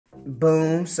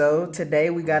Boom. So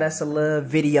today we got us a little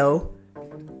video.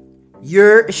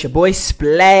 It's your boy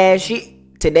Splashy.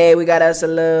 Today we got us a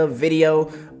little video.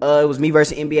 It was me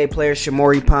versus NBA Player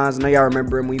Shamorie Ponds. I know y'all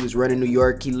remember him when he was running New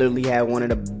York. He literally had one of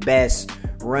the best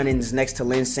run-ins next to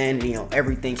Lynn Sanity on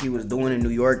everything he was doing in New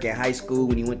York in high school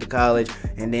when he went to college.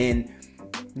 And then,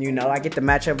 you know, I get the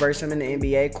matchup versus him in the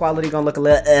NBA. Quality gonna look a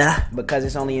little because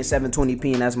it's only in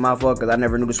 720p, and that's my fault because I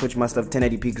never knew to switch my stuff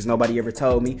 1080p because nobody ever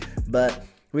told me. But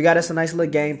we got us a nice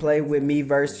little gameplay with me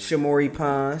versus Shamorie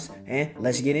Ponds, and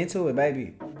let's get into it,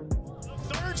 baby.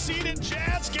 Third seeded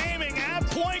Jazz Gaming at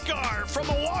point guard from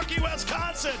Milwaukee,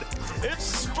 Wisconsin. It's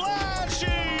Splashy.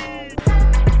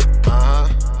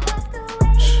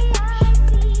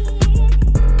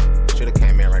 Should've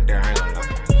came in right there. I ain't gonna lie.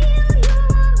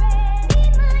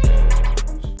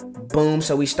 Boom,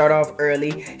 so we start off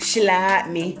early. Slide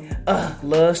me.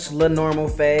 Little normal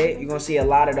fade. You're gonna see a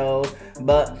lot of those.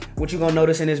 But what you're gonna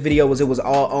notice in this video was it was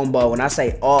all on ball. When I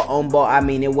say all on ball, I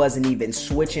mean it wasn't even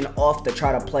switching off to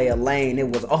try to play a lane. It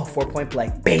was 4-point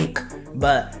play, bink.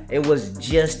 But it was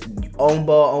just on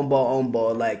ball, on ball, on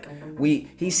ball. Like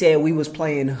he said we was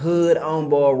playing hood on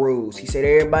ball rules. He said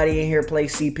everybody in here play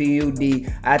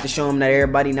CPUD. I had to show him that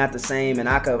everybody not the same, and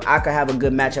I could have a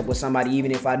good matchup with somebody even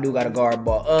if I do got a guard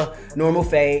ball. Normal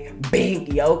fade, bink,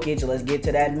 Jokic. Let's get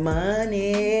to that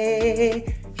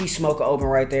money. He smoking open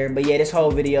right there. But yeah, this whole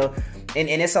video, and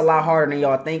it's a lot harder than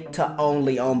y'all think to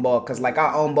only on ball, cause like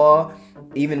I on ball.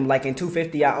 Even like in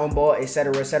 250, I on ball,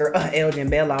 etc., etc. Elgin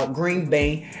bailout, green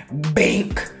bang,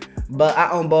 bink. But I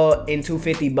on ball in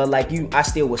 250, but like I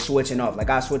still was switching off. Like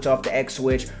I switch off the X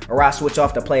switch, or I switch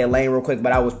off to play a lane real quick.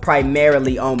 But I was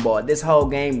primarily on ball. This whole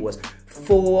game was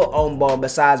full on ball,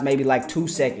 besides maybe like 2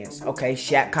 seconds. Okay,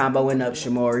 Shaq comboing up,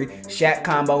 Shamorie. Shaq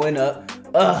comboing up.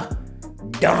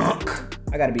 Dunk.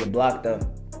 I gotta be a block though.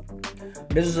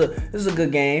 This is a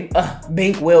good game.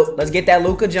 Bink Wilt. Let's get that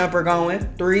Luka jumper going.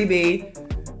 3B.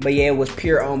 But yeah, it was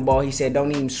pure on ball. He said,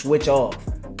 don't even switch off.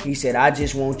 He said, I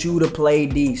just want you to play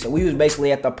D. So we was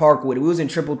basically at the park with it. We was in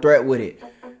triple threat with it.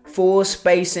 Full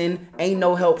spacing. Ain't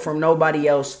no help from nobody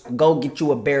else. Go get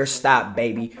you a bear stop,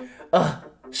 baby.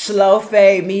 Slow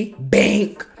fade me.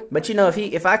 Bink. But you know,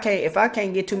 if I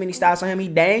can't get too many stops on him, he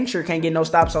dang sure can't get no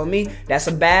stops on me. That's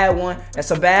a bad one. That's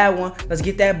a bad one. Let's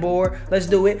get that board. Let's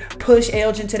do it. Push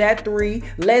Elgin to that 3.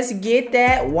 Let's get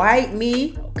that. White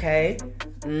me. Okay.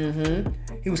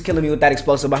 He was killing me with that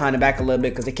explosive behind the back a little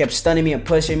bit because it kept stunning me and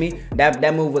pushing me.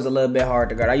 That move was a little bit hard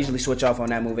to guard. I usually switch off on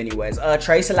that move anyways.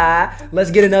 Trey slide.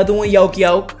 Let's get another one, Yoke.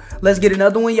 Let's get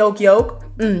another one, Yoke.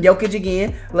 Jokic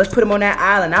again. Let's put him on that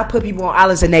island. I put people on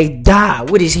islands and they die.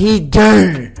 What is he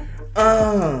doing?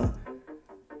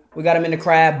 We got him in the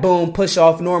crab. Boom. Push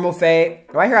off. Normal fade.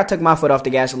 Right here, I took my foot off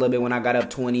the gas a little bit when I got up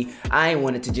 20. I ain't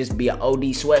wanted to just be an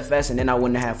OD sweat fest, and then I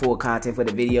wouldn't have full content for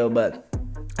the video, but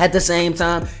at the same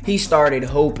time, he started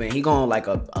hoping. He going like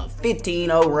a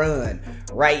 15-0 run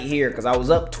right here because I was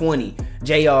up 20.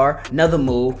 JR, another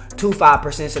move, 2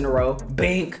 5% in a row.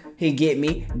 Bink, he get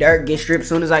me. Dirk get stripped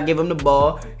soon as I give him the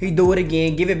ball. He do it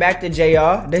again, give it back to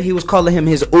JR. Then he was calling him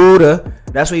his Uda.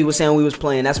 That's what he was saying we was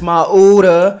playing. That's my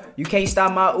Uda. You can't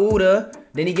stop my Uda.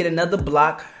 Then he get another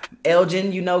block.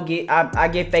 Elgin, you know, I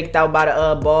get faked out by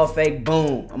the ball fake.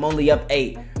 Boom, I'm only up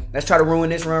 8. Let's try to ruin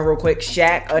this run real quick.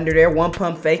 Shaq under there, 1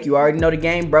 pump fake. You already know the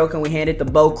game broken. We hand it to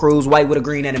Bo Cruz, white with a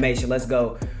green animation. Let's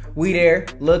go. We there,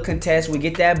 little contest. We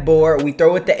get that board. We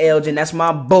throw it to Elgin. That's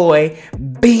my boy.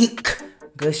 Bink.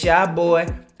 Good shot,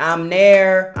 boy. I'm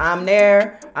there.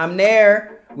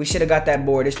 We should have got that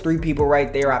board. There's 3 people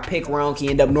right there. I pick wrong. He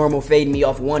ended up normal fading me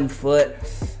off 1 foot.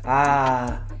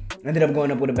 Ended up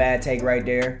going up with a bad take right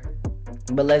there.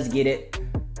 But let's get it.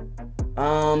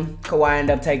 Kawhi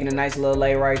ended up taking a nice little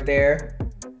lay right there.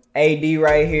 AD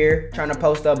right here, trying to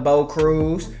post up Bo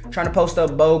Cruz.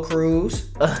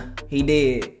 He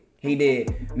did.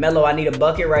 Melo, I need a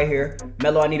bucket right here.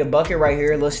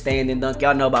 Little standing dunk.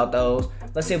 Y'all know about those.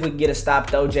 Let's see if we can get a stop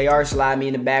though. JR slide me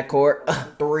in the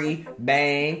backcourt. 3,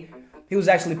 bang. He was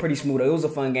actually pretty smooth. It was a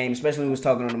fun game, especially when we was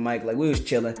talking on the mic. Like we was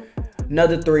chilling.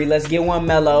 Another 3. Let's get one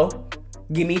Melo.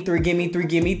 Give me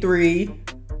 3.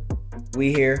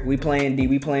 We here. We playing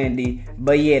D.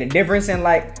 But yeah, the difference in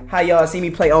like how y'all see me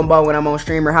play on ball when I'm on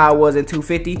stream or how I was in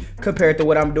 250 compared to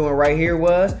what I'm doing right here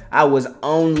was I was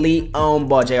only on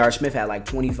ball. J.R. Smith had like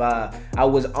 25. I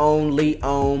was only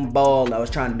on ball. I was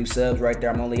trying to do subs right there.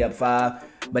 I'm only up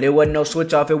 5. But it wasn't no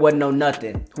switch off. It wasn't no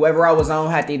nothing. Whoever I was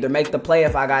on had to either make the play.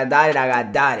 If I got dotted, I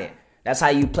got dotted. That's how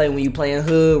you play when you playing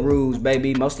hood rules,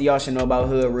 baby. Most of y'all should know about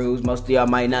hood rules. Most of y'all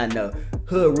might not know.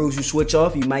 Hood rules, you switch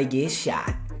off, you might get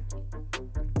shot.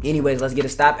 Anyways, let's get a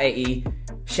stop, AE.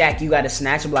 Shaq, you got to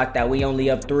snatch block that. We only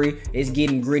up 3. It's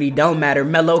getting gritty. Don't matter.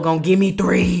 Melo gonna give me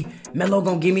 3. Melo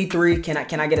gonna give me 3. Can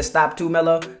I get a stop too,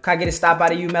 Melo? Can I get a stop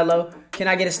out of you, Melo? Can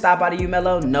I get a stop out of you,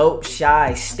 Melo? Nope.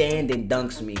 Shy stand and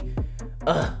dunks me.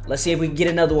 Let's see if we can get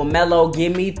another one. Melo,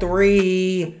 give me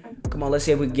 3. Come on, let's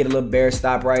see if we can get a little bear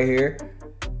stop right here.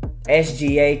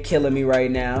 SGA killing me right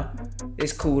now.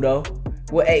 It's cool though.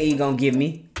 What AE gonna give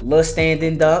me? Little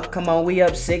standing dunk. Come on, we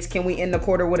up 6. Can we end the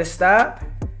quarter with a stop?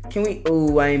 Can we?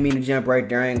 Ooh, I ain't mean to jump right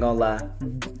there. I ain't gonna lie.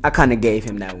 I kind of gave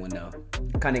him that one though.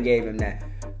 Kind of gave him that.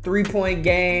 3-point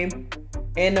game.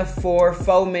 In the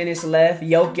 4 minutes left.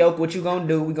 Yoke, what you gonna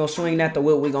do? We gonna swing at the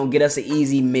whip. We gonna get us an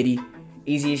easy midi.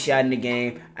 Easiest shot in the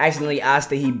game. Accidentally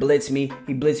Asta, he blitzed me.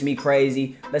 He blitzed me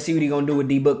crazy. Let's see what he gonna do with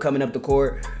D-Book coming up the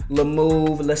court. Little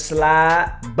move, little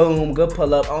slide. Boom, good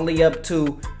pull up. Only up 2.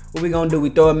 What we gonna do?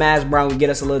 We throw a mass brown. We get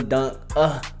us a little dunk.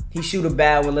 He shoot a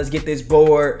bad one. Let's get this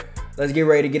board. Let's get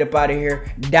ready to get up out of here.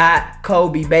 Dot,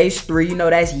 Kobe, base 3. You know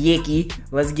that's yicky.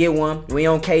 Let's get one. We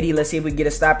on KD. Let's see if we can get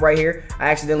a stop right here.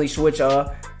 I accidentally switch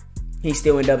off. He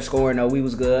still ended up scoring though. We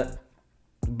was good.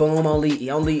 Boom,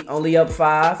 only up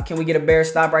 5. Can we get a bear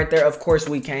stop right there? Of course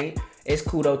we can't. It's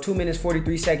cool though. 2 minutes,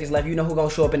 43 seconds left. You know who gonna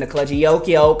show up in the clutch.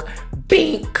 Yoke.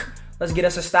 Bink. Let's get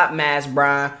us a stop, Mass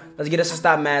Brian.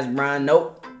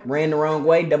 Nope. Ran the wrong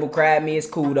way. Double crab me. It's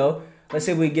cool though. Let's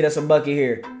see if we can get us a bucket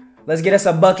here. Let's get us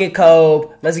a bucket,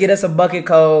 Kobe.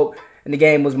 And the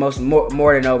game was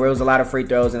more than over. It was a lot of free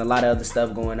throws and a lot of other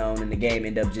stuff going on. And the game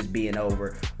ended up just being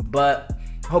over. But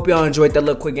hope y'all enjoyed that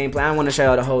little quick gameplay. I don't want to show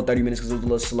y'all the whole 30 minutes because it was a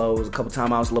little slow. It was a couple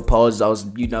times I was a little paused. I was,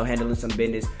 handling some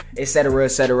business,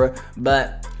 etc.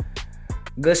 But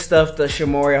good stuff to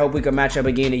Shamorie. I hope we can match up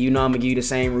again. And I'm going to give you the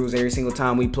same rules every single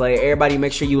time we play. Everybody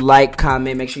make sure you like,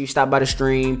 comment. Make sure you stop by the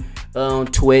stream on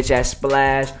Twitch at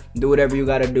Splash. Do whatever you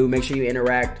got to do. Make sure you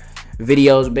interact.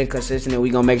 Videos been consistent and we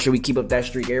going to make sure we keep up that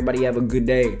streak. Everybody have a good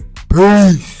day.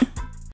 Peace.